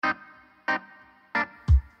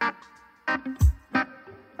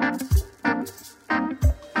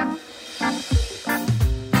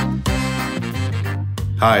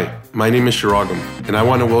Hi, my name is Shiragam, and I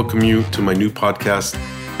want to welcome you to my new podcast,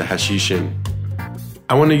 The Hashish Inn.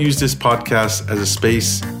 I want to use this podcast as a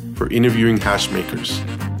space for interviewing hash makers,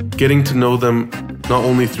 getting to know them not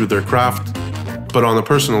only through their craft, but on a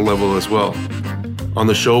personal level as well. On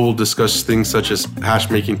the show, we'll discuss things such as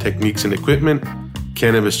hash making techniques and equipment,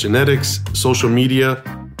 cannabis genetics, social media,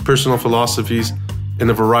 personal philosophies,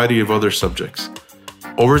 and a variety of other subjects.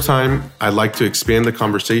 Over time, I'd like to expand the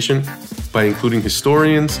conversation by including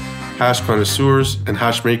historians, hash connoisseurs, and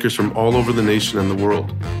hash makers from all over the nation and the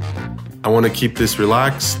world. I want to keep this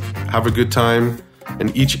relaxed, have a good time,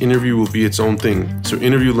 and each interview will be its own thing, so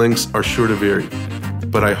interview lengths are sure to vary.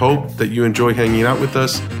 But I hope that you enjoy hanging out with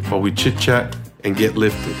us while we chit-chat and get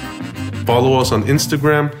lifted. Follow us on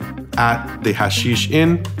Instagram at The Hashish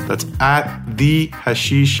Inn. That's at The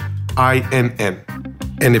Hashish INN.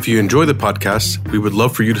 And if you enjoy the podcast, we would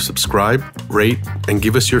love for you to subscribe, rate, and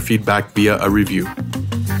give us your feedback via a review.